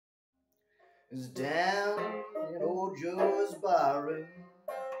is down in old Joe's barroom,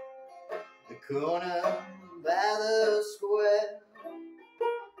 the corner by the square,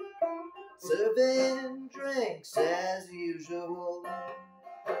 serving drinks as usual.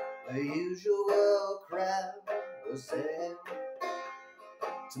 The usual crowd was there.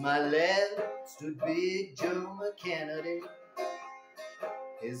 To my left stood Big Joe McKennedy.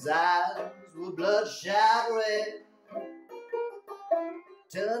 His eyes were bloodshot red.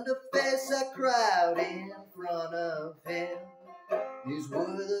 Turned to face that crowd in front of him. These were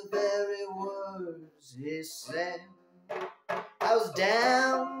the very words he said. I was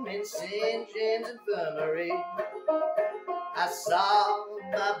down in St. James Infirmary. I saw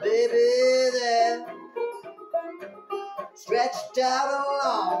my baby there, stretched out on a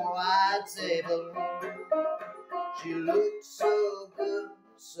long wide table. She looked so good,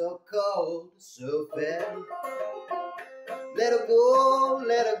 so cold, so fair. Let her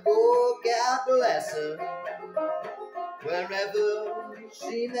go, God bless her, wherever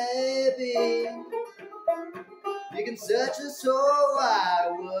she may be. You can search this whole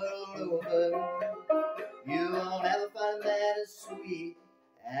wide world over, you won't ever find a man as sweet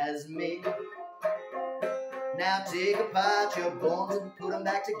as me. Now take apart your bones and put them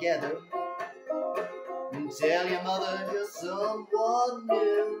back together, and tell your mother you're someone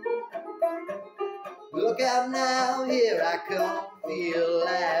new. Look out now, here I come, feel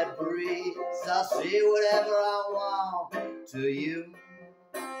that breeze. I'll say whatever I want to you.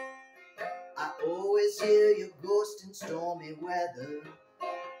 I always hear your ghost in stormy weather.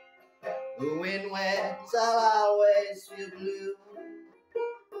 The wind waves, I'll always feel blue.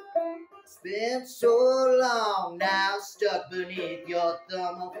 It's been so long now, stuck beneath your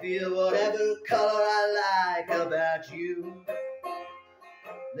thumb. I'll feel whatever color I like about you.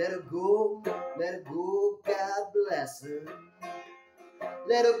 Let her go, God bless her.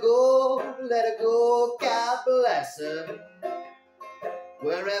 Let her go, God bless her,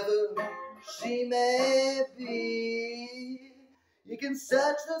 wherever she may be. You can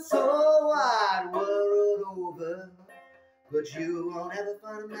search this whole wide world over, but you won't ever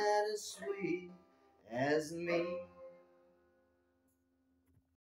find a man as sweet as me.